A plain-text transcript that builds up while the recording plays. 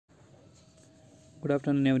Good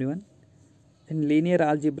afternoon everyone. In linear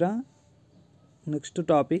algebra, next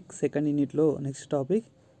topic, second unit lo next topic,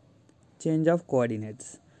 change of coordinates.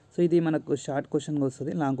 So ఇది మనకు short question గా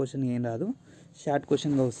వస్తది, long question ఏం రాదు, short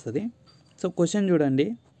question గా వస్తది. సో క్వశ్చన్ చూడండి,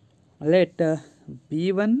 let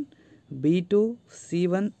b1 b2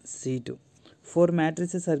 c1 c2 four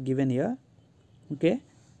matrices are given here, okay,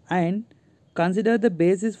 and consider the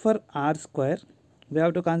basis for r square. We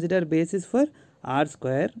have to consider basis for r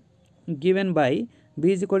square given by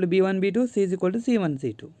b is equal to b1 b2, c is equal to c1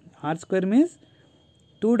 c2. R square means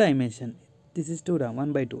 2 dimension, this is 2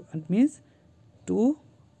 1 by 2, it means 2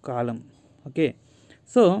 column, okay.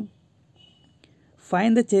 So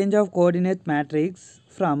find the change of coordinate matrix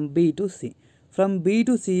from b to c. From b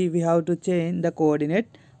to c we have to change the coordinate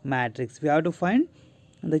matrix. We have to find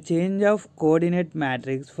the change of coordinate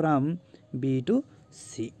matrix from b to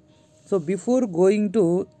c. So before going to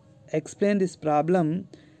explain this problem,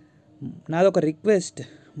 నాది ఒక request,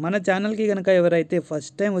 మన ఛానల్కి కనుక ఎవరైతే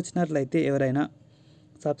first time వచ్చినట్లయితే ఎవరైనా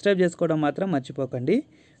subscribe చేసుకోవడం మాత్రం మర్చిపోకండి.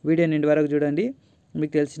 వీడియో నిండి వరకు చూడండి,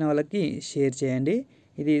 మీకు తెలిసిన వాళ్ళకి షేర్ చేయండి.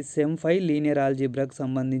 ఇది SEM-I లీనియర్ ఆల్జీబ్రాకి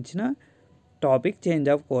సంబంధించిన topic, change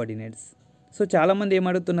of coordinates. So చాలామంది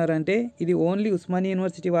ఏమడుగుతున్నారంటే ఇది ఓన్లీ ఉస్మానియా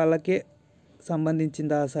యూనివర్సిటీ వాళ్ళకే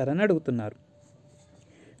సంబంధించిందా సార్ అని అడుగుతున్నారు.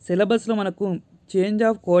 సిలబస్లో మనకు చేంజ్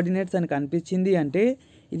ఆఫ్ కోఆర్డినేట్స్ అని కనిపించింది అంటే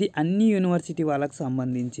ఇది అన్ని యూనివర్సిటీ వాళ్ళకి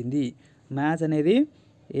సంబంధించింది. మ్యాథ్స్ అనేది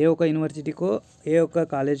ఏ ఒక్క యూనివర్సిటీకో, ఏ ఒక్క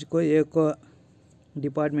కాలేజ్కో, ఏ ఒక్క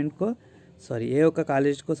డిపార్ట్మెంట్కో, ఏ ఒక్క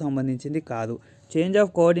కాలేజ్కో సంబంధించింది కాదు. చేంజ్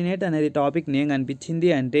ఆఫ్ కోఆర్డినేట్ అనేది టాపిక్ నేను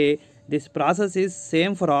కనిపించింది అంటే this process is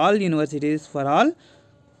same for all universities, for all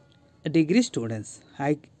degree students.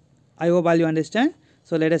 I hope all you understand.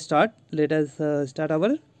 So let us start our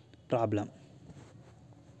problem.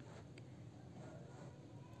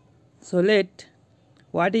 So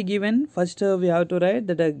what he given, first we have to write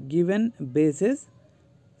that a given basis.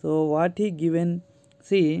 So what he given,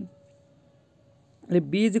 see, let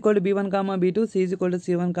b is equal to b1 comma b2, c is equal to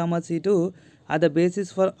c1 comma c2 are the basis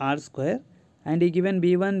for r square, and he given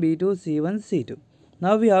b1 b2 c1 c2.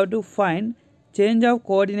 Now we have to find change of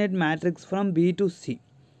coordinate matrix from b to c.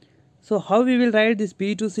 So how we will write this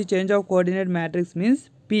b to c change of coordinate matrix means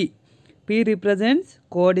p represents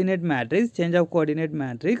coordinate matrix, change of coordinate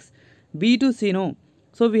matrix. B to c, no,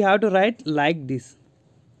 so we have to write like this,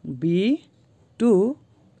 b to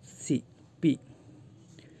c, p.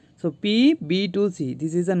 So p b to c,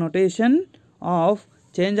 this is a notation of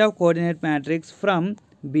change of coordinate matrix from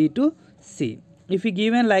b to c. If we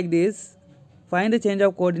given like this, find the change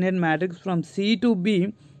of coordinate matrix from c to b,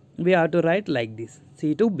 we have to write like this,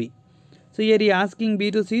 c to b. So here he asking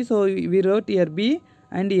b to c, so we wrote here b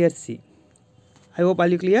and here c. I hope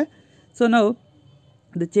all you clear. So now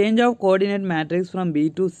the change of coordinate matrix from b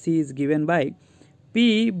to c is given by p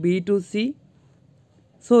b to c.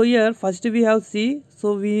 So here first we have c, so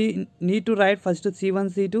we need to write first c1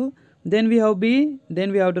 c2, then we have b, then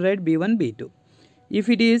we have to write b1 b2. If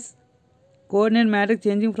it is coordinate matrix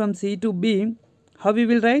changing from c to b, how we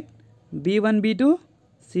will write b1 b2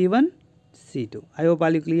 c1 c2. I hope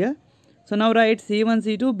all you clear. So now write c1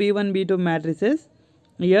 c2 b1 b2 matrices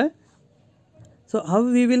here. So how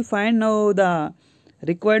we will find now the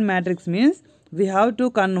required matrix means we have to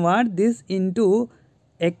convert this into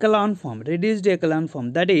echelon form, reduced echelon form.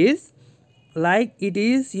 That is, like it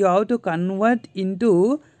is, you have to convert into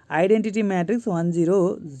identity matrix 1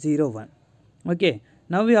 0 0 1. Okay,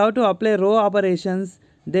 now we have to apply row operations,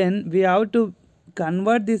 then we have to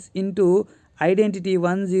convert this into identity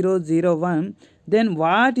 1 0 0 1. Then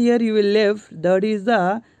what here you will left, that is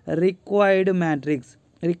the required matrix,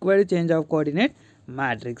 required change of coordinate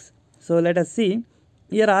matrix. So let us see.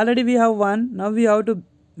 Here already we have 1. Now we have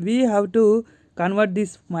to convert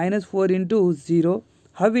this minus 4 into 0.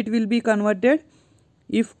 How it will be converted?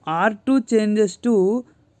 If r2 changes to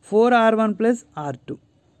 4r1 plus r2.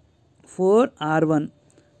 4r1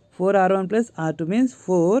 plus r2 means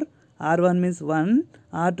 4, r1 means 1,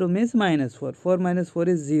 r2 means minus 4. 4 minus 4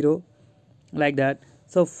 is 0, like that.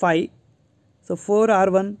 So 5. So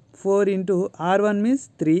 4r1, 4 into r1 means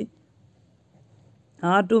 3,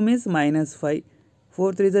 r2 means minus 5.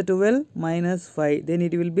 4 3 is a 12, minus 5, then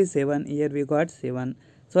it will be 7. Here we got 7.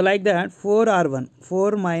 So like that, 4r1,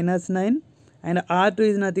 4 minus 9, and r2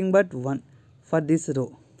 is nothing but 1 for this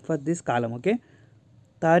row, for this column, okay.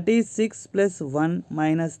 36 plus 1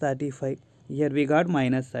 minus 35. Here we got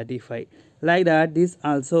minus 35. Like that, this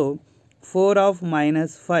also 4 of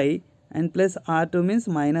minus 5 and plus r2 means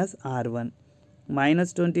minus r1.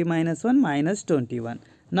 Minus 20 minus 1 minus 21.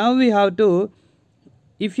 Now we have to,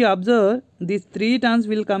 if you observe, these 3 terms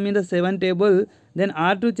will come in the 7 table, then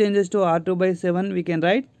r2 changes to r2 by 7, we can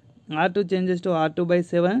write R2 changes to R2 by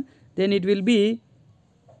 7, then it will be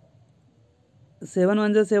 7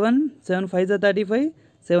 1s are 7, 7 5s are 35,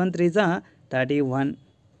 7 3s are 31.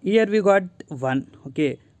 Here we got 1.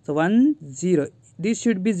 Okay, so 1 0. This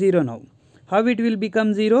should be 0 now. How it will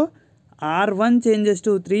become 0? R1 changes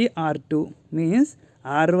to 3 R2 means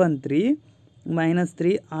R1 3 minus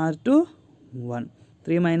 3 R2 1.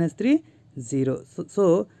 3 minus 3 0.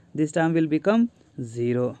 So this term will become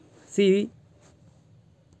 0. See,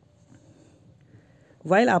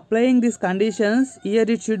 while applying these conditions, here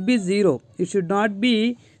it should be 0. It should not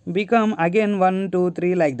be become again 1 2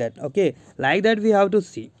 3 like that. Okay, like that we have to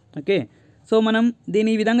see. Okay, so మనం దీని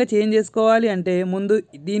ఈ విధంగా change చేసుకోవాలి అంటే ముందు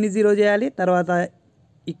దీన్ని 0 చేయాలి, తర్వాత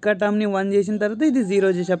ఇక్కడ టర్మ్ని 1 చేసిన తర్వాత ఇది 0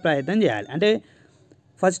 చేసే ప్రయత్నం చేయాలి. అంటే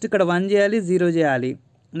ఫస్ట్ ఇక్కడ 1 చేయాలి, 0 చేయాలి,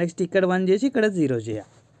 నెక్స్ట్ ఇక్కడ 1 చేసి ఇక్కడ 0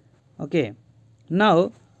 చేయాలి. Okay, now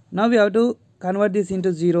we have to convert this into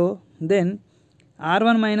 0. Then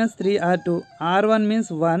R1 minus 3 R2. R1 means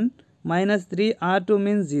 1 minus 3 R2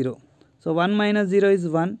 means 0. So 1 minus 0 is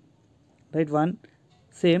 1. Right, 1.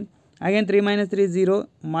 Same. Again 3 minus 3 is 0.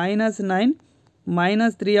 Minus 9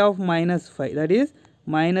 minus 3 of minus 5. That is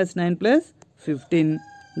minus 9 plus 15.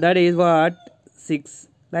 That is what? 6.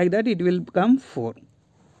 Like that it will become 4.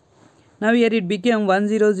 Now here it became 1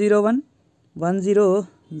 0 0 1. 1 0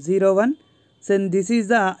 0 1. So this is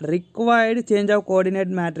the required change of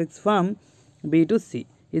coordinate matrix from B to C.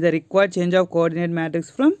 Is the required change of coordinate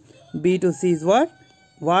matrix from B to C is what?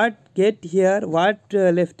 What get here? What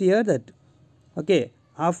left here? That. Okay.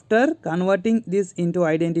 After converting this into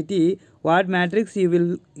identity, what matrix you will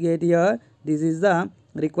get here? This is the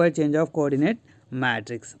required change of coordinate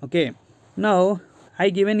matrix. Okay. Now I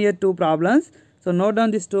given here 2 problems. So note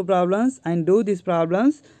down these 2 problems and do these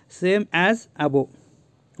problems same as above.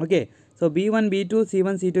 Okay. So B1, B2,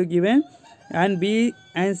 C1, C2 given, and B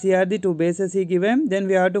and C are the 2 bases he given. Then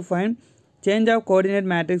we have to find change of coordinate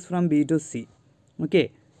matrix from B to C. Okay.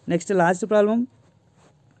 Next last problem.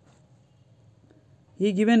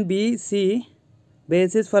 He given B, C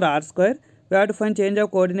basis for R square. We have to find change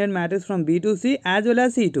of coordinate matrix from B to C as well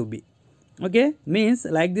as C to B. Okay. Means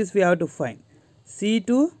like this we have to find C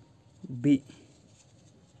to B.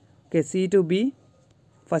 Okay. C to B.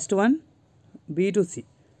 First one. B to C.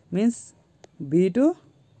 Means B to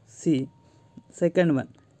C. Second one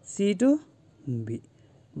C to B.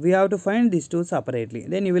 We have to find these 2 separately.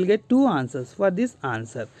 Then you will get 2 answers for this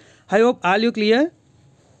answer. I hope all you clear.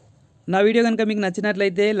 నా video కనుక మీకు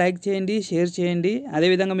నచ్చినట్లయితే like చేయండి, share చేయండి.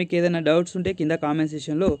 అదేవిధంగా మీకు ఏదైనా doubts ఉంటే కింద కామెంట్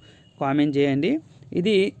సెక్షన్లో కామెంట్ చేయండి.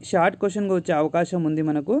 ఇది షార్ట్ క్వశ్చన్గా వచ్చే అవకాశం ఉంది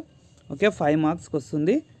మనకు. ఓకే, 5 మార్క్స్కి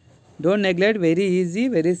వస్తుంది. Don't neglect, very easy,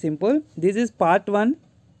 very simple. This is part 1.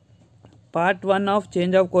 Part 1 of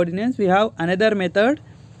change of coordinates. We have another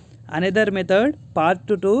method part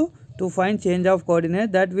 2 to find change of coordinate.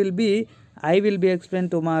 That will be I will be explained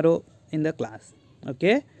tomorrow in the class.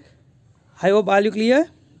 Okay, I hope all you clear.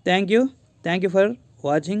 Thank you for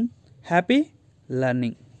watching. Happy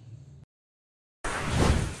learning.